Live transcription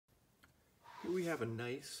here we have a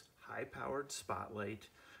nice high-powered spotlight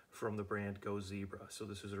from the brand GoZebra. So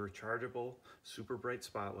this is a rechargeable, super bright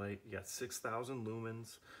spotlight. You got 6,000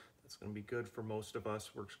 lumens. That's going to be good for most of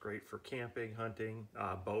us. Works great for camping, hunting,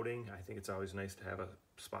 boating. I think it's always nice to have a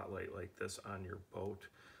spotlight like this on your boat.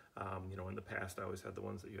 You know, in the past, I always had the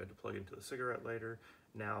ones that you had to plug into the cigarette lighter.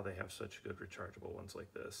 Now they have such good rechargeable ones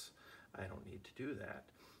like this. I don't need to do that.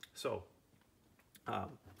 So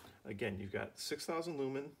again, you've got 6,000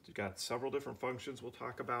 lumen. You've got several different functions we'll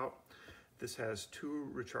talk about. This has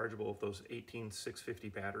two rechargeable of those 18650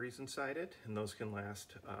 batteries inside it, and those can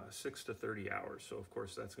last 6 to 30 hours. So of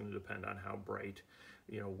course that's going to depend on how bright,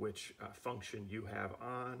 you know, which function you have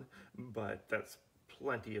on, but that's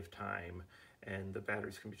plenty of time, and the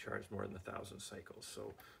batteries can be charged more than 1,000 cycles.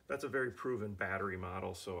 So that's a very proven battery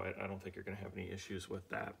model, so I don't think you're going to have any issues with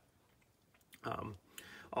that.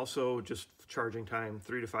 Also, just charging time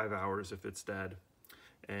 3 to 5 hours if it's dead,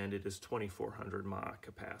 and it is 2400 mAh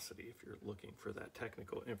capacity if you're looking for that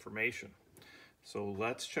technical information. So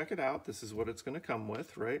let's check it out. This is what it's going to come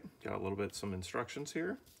with, right? Got a little bit, some instructions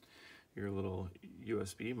here. Your little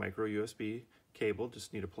USB, micro USB cable,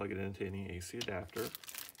 just need to plug it into any AC adapter.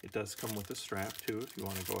 It does come with a strap too if you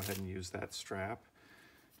want to go ahead and use that strap.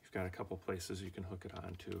 You've got a couple places you can hook it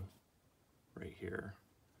onto, right here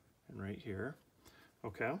and right here.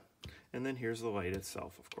 Okay, and then here's the light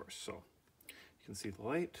itself, of course. So you can see the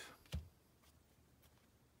light.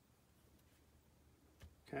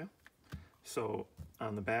 Okay, so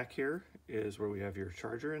on the back here is where we have your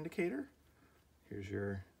charger indicator. Here's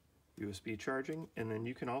your USB charging, and then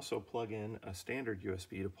you can also plug in a standard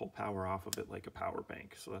USB to pull power off of it like a power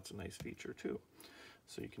bank. So that's a nice feature too.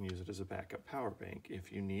 So you can use it as a backup power bank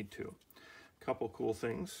if you need to. A couple cool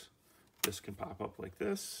things. This can pop up like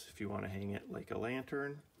this if you want to hang it like a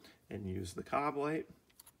lantern and use the cob light,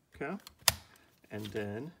 okay? And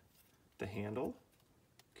then the handle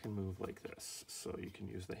can move like this. So you can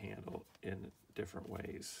use the handle in different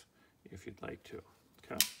ways if you'd like to,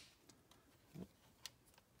 okay?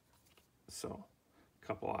 So a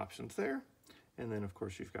couple options there. And then of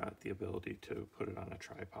course you've got the ability to put it on a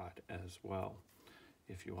tripod as well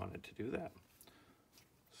if you wanted to do that.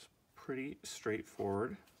 It's pretty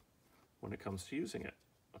straightforward when it comes to using it,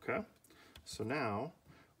 okay? So now,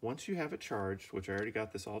 once you have it charged, which I already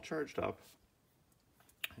got this all charged up,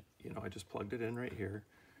 you know, I just plugged it in right here.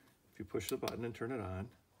 If you push the button and turn it on,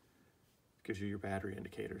 it gives you your battery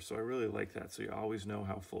indicator. So I really like that, so you always know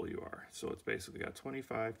how full you are. So it's basically got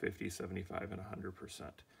 25, 50, 75, and 100%.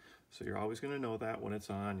 So you're always gonna know that when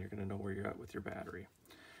it's on, you're gonna know where you're at with your battery.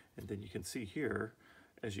 And then you can see here,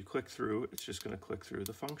 as you click through, it's just gonna click through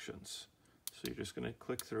the functions. So you're just gonna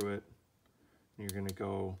click through it, and you're gonna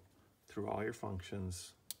go through all your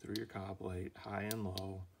functions, through your cob light, high and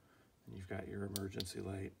low, and you've got your emergency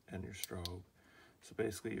light and your strobe. So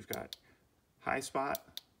basically you've got high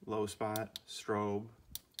spot, low spot, strobe,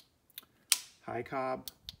 high cob,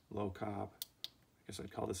 low cob. I guess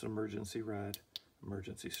I'd call this emergency red,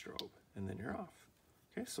 emergency strobe, and then you're off.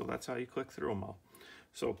 Okay, so that's how you click through them all.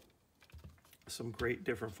 So some great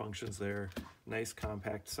different functions there. Nice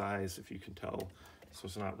compact size, if you can tell. So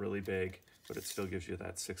it's not really big, but it still gives you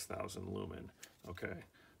that 6,000 lumen. Okay,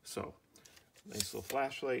 so nice little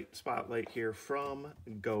flashlight, spotlight here from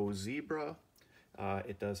GoZebra.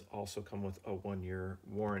 It does also come with a 1-year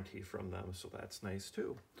warranty from them, so that's nice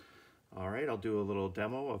too. All right, I'll do a little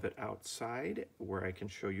demo of it outside where I can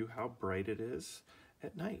show you how bright it is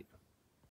at night.